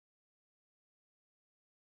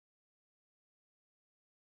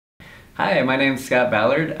Hi, my name's Scott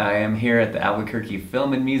Ballard. I am here at the Albuquerque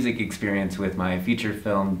Film and Music Experience with my feature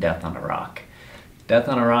film, Death on a Rock. Death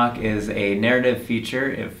on a Rock is a narrative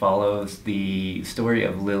feature. It follows the story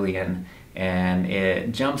of Lillian, and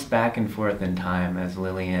it jumps back and forth in time as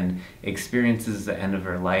Lillian experiences the end of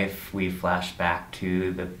her life. We flash back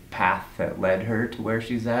to the path that led her to where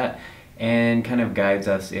she's at, and kind of guides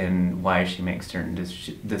us in why she makes certain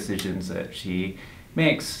decisions that she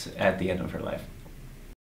makes at the end of her life.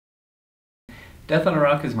 Death on a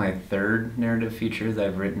Rock is my third narrative feature that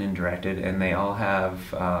I've written and directed, and they all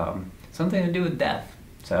have something to do with death.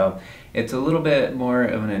 So it's a little bit more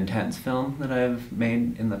of an intense film that I've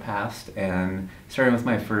made in the past, and starting with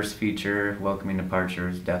my first feature, Welcoming Departure,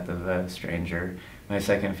 was Death of a Stranger. My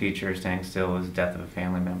second feature, Standing Still, was Death of a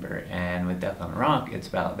Family Member, and with Death on a Rock, it's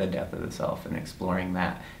about the death of the self and exploring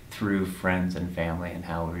that through friends and family and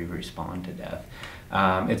how we respond to death.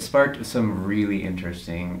 It sparked some really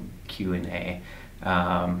interesting Q&A.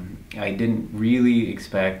 I didn't really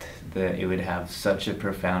expect that it would have such a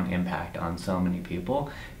profound impact on so many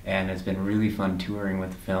people, and it's been really fun touring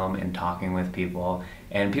with the film and talking with people,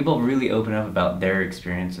 and people really open up about their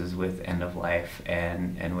experiences with end of life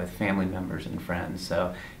and with family members and friends.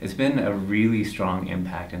 So it's been a really strong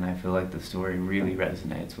impact, and I feel like the story really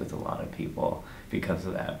resonates with a lot of people because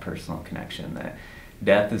of that personal connection, that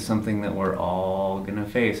death is something that we're all gonna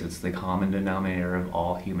face. It's the common denominator of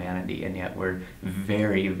all humanity, and yet we're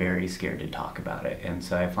very, very scared to talk about it. And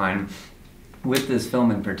so I find with this film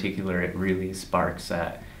in particular, it really sparks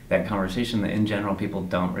that conversation that in general people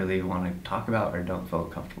don't really want to talk about or don't feel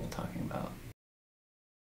comfortable talking about.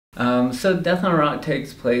 So Death on a Rock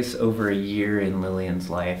takes place over a year in Lillian's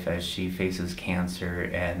life as she faces cancer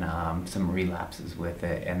and some relapses with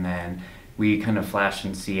it, and then we kind of flash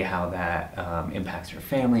and see how that impacts her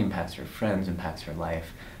family, impacts her friends, impacts her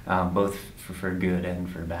life, both for good and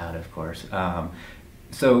for bad, of course.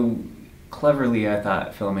 So cleverly, I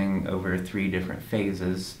thought filming over 3 different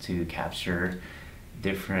phases to capture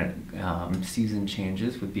different season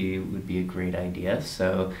changes would be a great idea.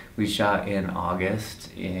 So we shot in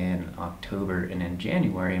August, in October, and in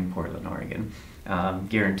January in Portland, Oregon,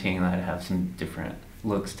 guaranteeing that I'd have some different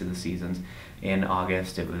looks to the seasons. In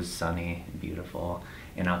August it was sunny and beautiful.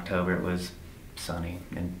 In October it was sunny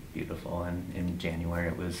and beautiful, and in January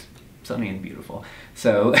it was sunny and beautiful.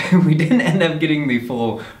 So we didn't end up getting the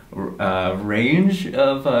full range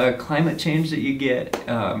of climate change that you get,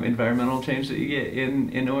 environmental change that you get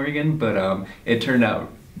in Oregon, but it turned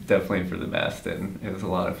out definitely for the best, and it was a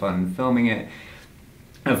lot of fun filming it.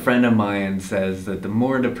 A friend of mine says that the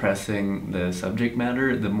more depressing the subject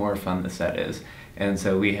matter, the more fun the set is. And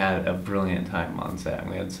so we had a brilliant time on set,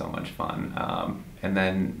 and we had so much fun. And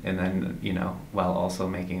then, you know, while also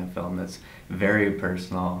making a film that's very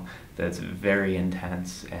personal, that's very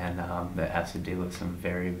intense, and that has to do with some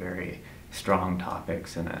very, very strong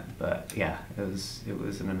topics in it. But yeah, it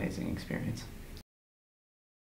was an amazing experience.